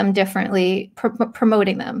treating them differently,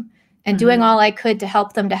 promoting them and doing Hmm. all I could to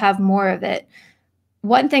help them to have more of it,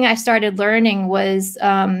 one thing I started learning was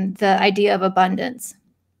the idea of abundance.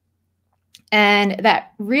 And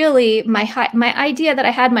that really, my idea that I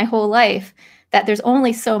had my whole life, that there's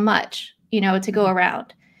only so much, to go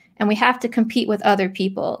around, and we have to compete with other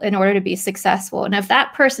people in order to be successful. And if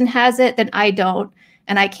that person has it, then I don't,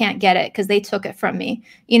 and I can't get it because they took it from me.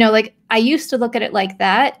 Like I used to look at it like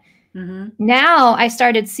that. Hmm. Now I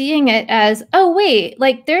started seeing it as, oh wait,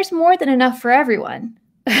 like there's more than enough for everyone.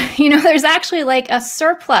 There's actually like a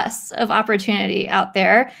surplus of opportunity out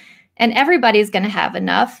there, and everybody's going to have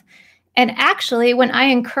enough. And actually, when I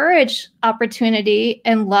encourage opportunity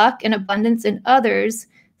and luck and abundance in others,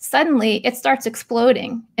 suddenly it starts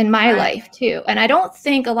exploding in my Right. life too. And I don't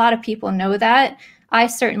think a lot of people know that. I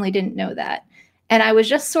certainly didn't know that. And I was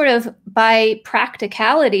just sort of by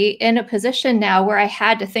practicality in a position now where I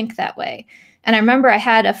had to think that way. And I remember I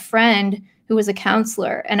had a friend who was a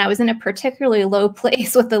counselor, and I was in a particularly low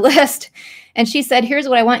place with the list. And she said, here's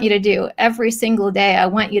what I want you to do. Every single day, I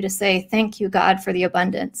want you to say, thank you, God, for the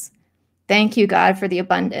abundance. Thank you, God, for the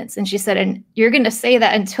abundance. And she said, and you're going to say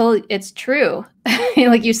that until it's true.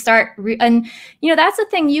 Like you start, and that's a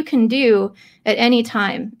thing you can do at any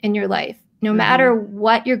time in your life, no Hmm. matter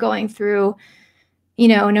what you're going through,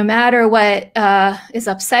 no matter what is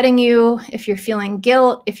upsetting you, if you're feeling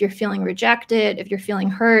guilt, if you're feeling rejected, if you're feeling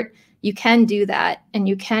hurt, you can do that and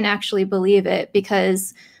you can actually believe it.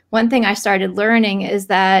 Because one thing I started learning is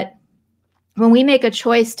that when we make a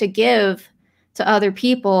choice to give to other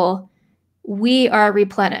people, we are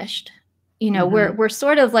replenished. Hmm. We're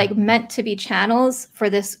sort of like meant to be channels for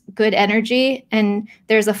this good energy, and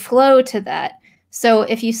there's a flow to that. So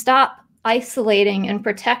if you stop isolating and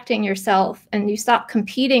protecting yourself, and you stop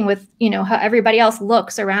competing with how everybody else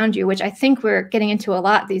looks around you, which I think we're getting into a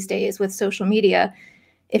lot these days with social media,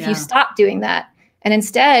 if you Yeah. stop doing that and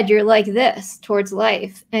instead you're like this towards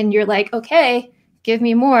life, and you're like, okay, give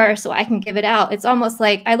me more so I can give it out. It's almost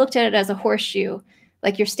like I looked at it as a horseshoe.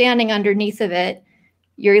 Like you're standing underneath of it,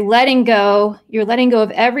 you're letting go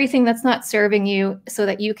of everything that's not serving you so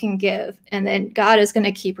that you can give, and then God is going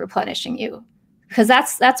to keep replenishing you, because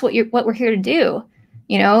that's what we're here to do.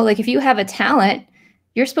 Like if you have a talent,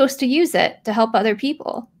 you're supposed to use it to help other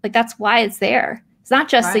people. Like that's why it's there. It's not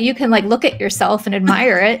just so Right. you can like look at yourself and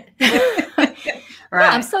admire it. Oh,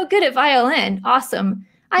 I'm so good at violin. Awesome.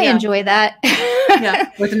 I Yeah. enjoy that. Yeah.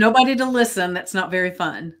 With nobody to listen, that's not very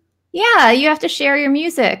fun. Yeah, you have to share your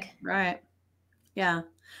music. Right. Yeah.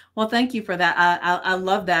 Well, thank you for that. I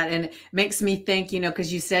love that. And it makes me think,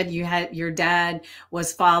 because you said you had your dad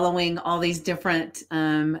was following all these different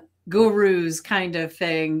gurus kind of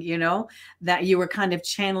thing, that you were kind of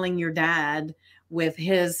channeling your dad with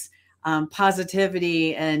his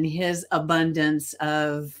positivity and his abundance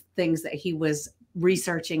of things that he was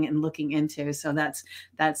researching and looking into. So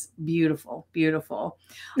that's beautiful, beautiful.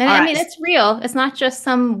 And All I right. mean, it's real. It's not just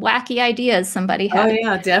some wacky ideas somebody Oh had.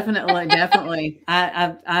 yeah, definitely, definitely.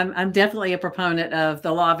 I'm definitely a proponent of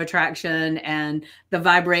the law of attraction and the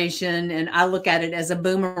vibration, and I look at it as a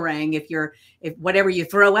boomerang. If whatever you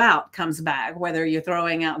throw out comes back, whether you're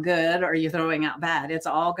throwing out good or you're throwing out bad, it's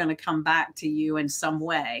all going to come back to you in some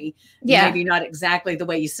way. Yeah. Maybe not exactly the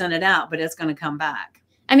way you sent it out, but it's going to come back.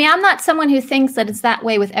 I mean, I'm not someone who thinks that it's that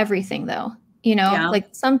way with everything, though. Yeah. Like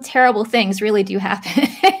some terrible things really do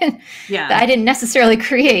happen Yeah. that I didn't necessarily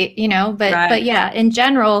create, but Right. but yeah, in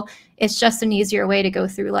general, it's just an easier way to go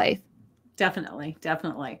through life. Definitely,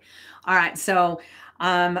 definitely. All right. So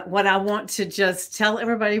what I want to just tell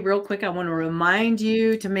everybody real quick, I want to remind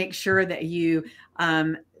you to make sure that you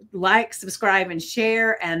like, subscribe, and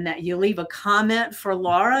share, and that you leave a comment for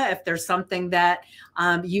Laura if there's something that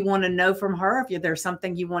you want to know from her. If there's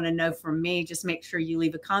something you want to know from me, just make sure you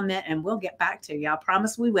leave a comment and we'll get back to you. I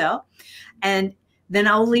promise we will. And then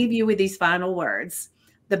I'll leave you with these final words.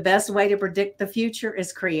 The best way to predict the future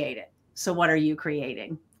is create it. So what are you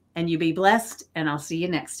creating? And you be blessed, and I'll see you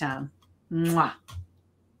next time. Mwah.